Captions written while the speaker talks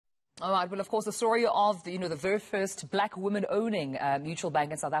All right. Well, of course, the story of the very first black woman owning mutual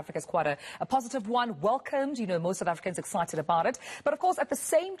bank in South Africa is quite a positive one. Welcomed. Most South Africans excited about it. But of course, at the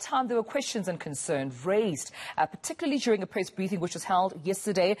same time, there were questions and concerns raised, particularly during a press briefing which was held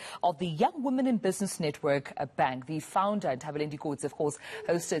yesterday of the Young Women in Business Network Bank. The founder, Nthabeleng Likotsi, of course,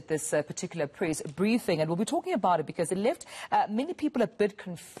 hosted this particular press briefing, and we'll be talking about it because it left many people a bit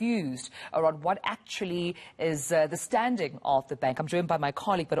confused around what actually is the standing of the bank. I'm joined by my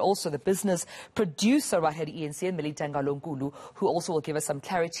colleague, but also the business producer right here at eNCA, Melitta Ngalonkulu, who also will give us some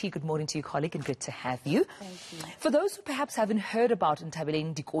clarity. Good morning to you, colleague, and good to have you. Thank you. For those who perhaps haven't heard about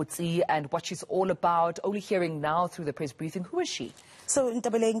Nthabeleng Likotsi and what she's all about, only hearing now through the press briefing, who is she? So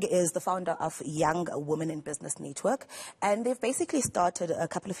Nthabeleng is the founder of Young Women in Business Network, and they've basically started a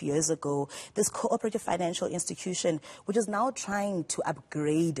couple of years ago this cooperative financial institution, which is now trying to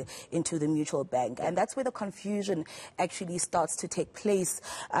upgrade into the mutual bank, and that's where the confusion actually starts to take place.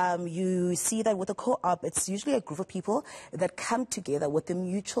 You see that with a co-op, it's usually a group of people that come together with the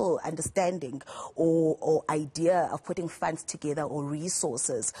mutual understanding or idea of putting funds together or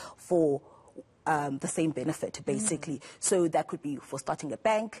resources for the same benefit, basically. So that could be for starting a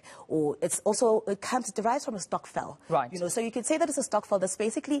bank, or it derives from a stokvel. Right. So you can say that it's a stokvel that's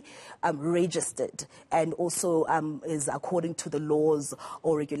basically registered and also is according to the laws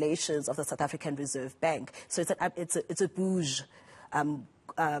or regulations of the South African Reserve Bank. So it's a bouge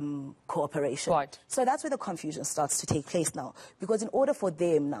cooperation. Right. So that's where the confusion starts to take place now, because in order for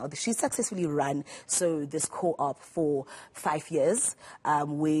them now, she successfully ran this co-op for 5 years,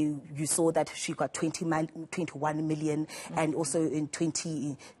 where you saw that she got 21 million, and also in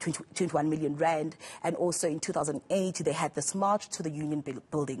 21 million rand, and also in 2008 they had this march to the union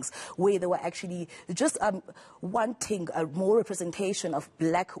buildings, where they were actually just wanting more representation of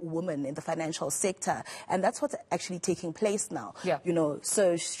black women in the financial sector, and that's what's actually taking place now. Yeah.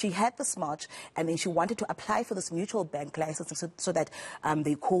 So she had this march, and then she wanted to apply for this mutual bank license so that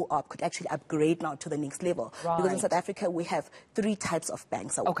the co-op could actually upgrade now to the next level. Right. Because in South Africa we have 3 types of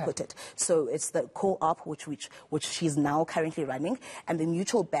banks, I would put it. So it's the co-op, which she's now currently running, and the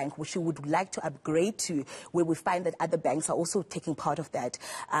mutual bank, which she would like to upgrade to, where we find that other banks are also taking part of that.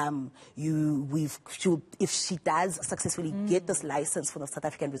 If she does successfully get this license from the South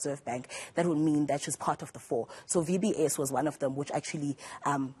African Reserve Bank, that would mean that she's part of the 4. So VBS was one of them, which actually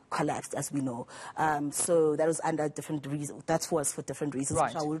collapsed, as we know. So that was under different reasons. That was for different reasons,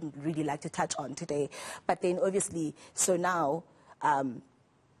 right, which I wouldn't really like to touch on today. But then obviously, so now, and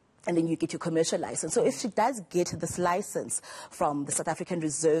then you get your commercial license. So if she does get this license from the South African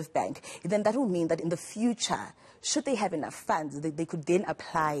Reserve Bank, then that will mean that in the future, should they have enough funds, they could then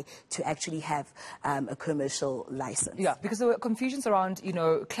apply to actually have a commercial license. Yeah, because there were confusions around,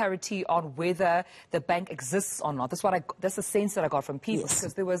 clarity on whether the bank exists or not. That's the sense that I got from people. Yes.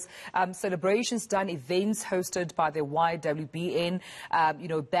 Because there was celebrations done, events hosted by the YWBN,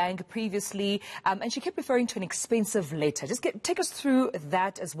 bank previously, and she kept referring to an expensive letter. Just take us through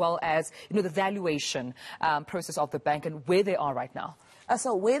that, as well as, the valuation process of the bank and where they are right now.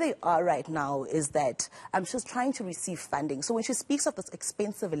 So where they are right now is that she's trying to receive funding. So when she speaks of this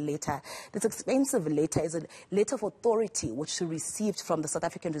expensive letter is a letter of authority which she received from the South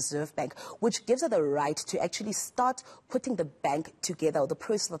African Reserve Bank, which gives her the right to actually start putting the bank together, or the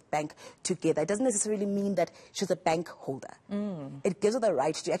process of the bank together. It doesn't necessarily mean that she's a bank holder. It gives her the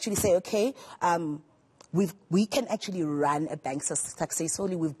right to actually say, okay, we can actually run a bank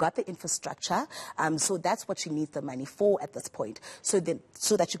successfully. We've got the infrastructure, so that's what she needs the money for at this point. So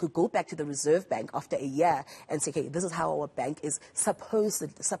that she could go back to the Reserve Bank after a year and say, okay, this is how our bank is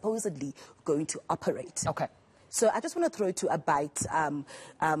supposedly going to operate. Okay. So I just want to throw to a bite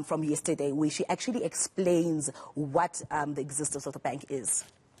from yesterday, where she actually explains what the existence of the bank is.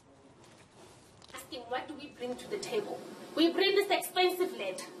 Asking, what do we bring to the table? We bring this expensive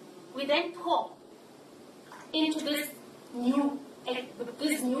letter. We then pour into this new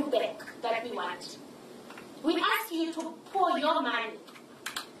bank that we want. We ask you to pour your money,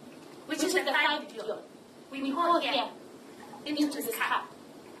 which is the 5 billion. We pour here into this cup.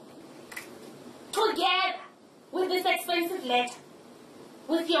 Together with this expensive letter,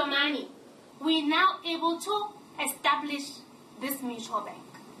 with your money, we're now able to establish this mutual bank.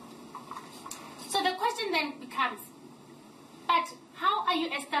 So the question then becomes, but how are you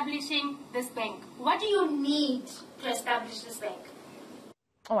establishing this bank? What do you need to establish this bank?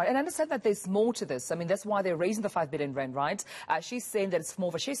 All right, and I understand that there's more to this. I mean, that's why they're raising the 5 billion rand, right? She's saying that it's more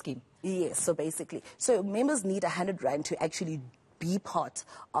of a share scheme. Yes, so basically. So members need 100 rand to actually be part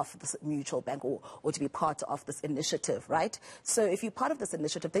of this mutual bank or to be part of this initiative, right? So if you're part of this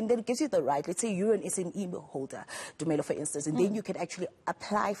initiative, then it gives you the right. Let's say you're an SME holder, Dumelo, for instance, and then you can actually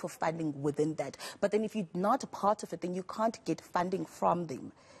apply for funding within that. But then if you're not a part of it, then you can't get funding from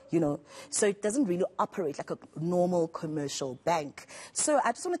them. You know, so it doesn't really operate like a normal commercial bank. So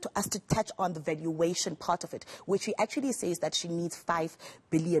I just wanted us to touch on the valuation part of it, which she actually says that she needs 5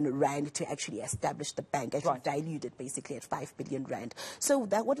 billion rand to actually establish the bank, and she valued it basically at 5 billion rand. So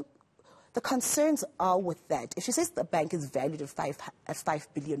that what the concerns are with that. If she says the bank is valued at 5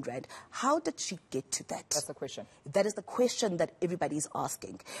 billion rand, how did she get to that? That's the question. That is the question that everybody is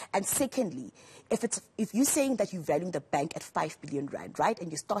asking. And secondly, if you're saying that you're valuing the bank at 5 billion rand, right,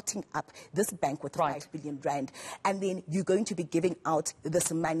 and you're starting up this bank with 5 billion rand, and then you're going to be giving out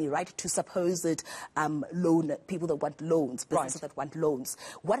this money, right, to supposed loan people that want loans, businesses that want loans.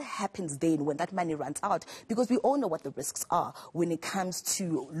 What happens then when that money runs out? Because we all know what the risks are when it comes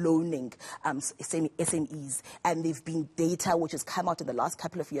to loaning SMEs, and there've been data which has come out in the last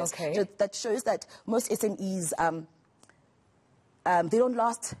couple of years that shows that most SMEs they don't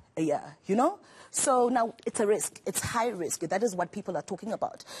last a year, you know. So now it's a risk. It's high risk. That is what people are talking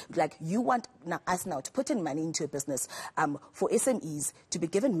about. Like, you want us now to put in money into a business for SMEs to be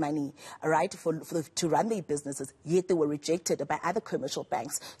given money, right, to run their businesses, yet they were rejected by other commercial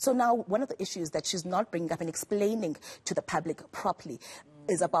banks. So now one of the issues that she's not bringing up and explaining to the public properly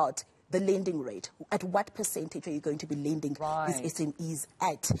is about the lending rate. At what percentage are you going to be lending these SMEs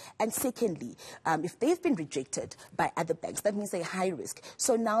at? And secondly, if they've been rejected by other banks, that means they're high risk.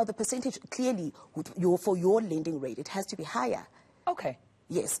 So now the percentage, clearly, for your lending rate, it has to be higher. Okay.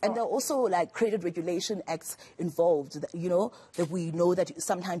 Yes, and there are also like credit regulation acts involved, you know, that we know that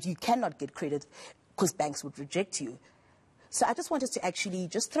sometimes you cannot get credit because banks would reject you. So I just wanted to actually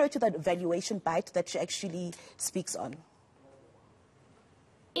just throw to that valuation bite that she actually speaks on.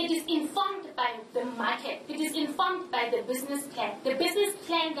 It is informed by the market. It is informed by the business plan. The business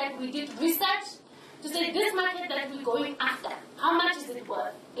plan that we did research to say this market that we're going after, how much is it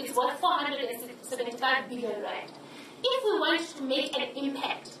worth? It's worth 475 billion rand. If we want to make an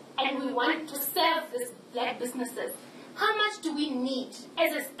impact and we want to serve these black businesses, how much do we need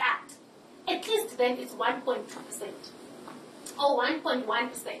as a start? At least then it's 1.2% or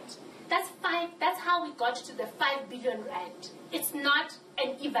 1.1%. That's how we got to the 5 billion rand. It's not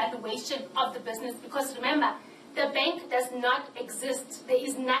an evaluation of the business, because remember, the bank does not exist. There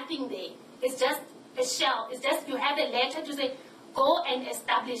is nothing there. It's just a shell. It's just you have a letter to say, go and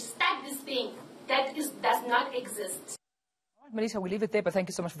start this thing that does not exist. Melitta, we leave it there, but thank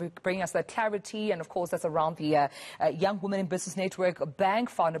you so much for bringing us that clarity. And of course, that's around the Young Women in Business Network Bank,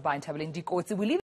 founded by Nthabeleng Likotsi.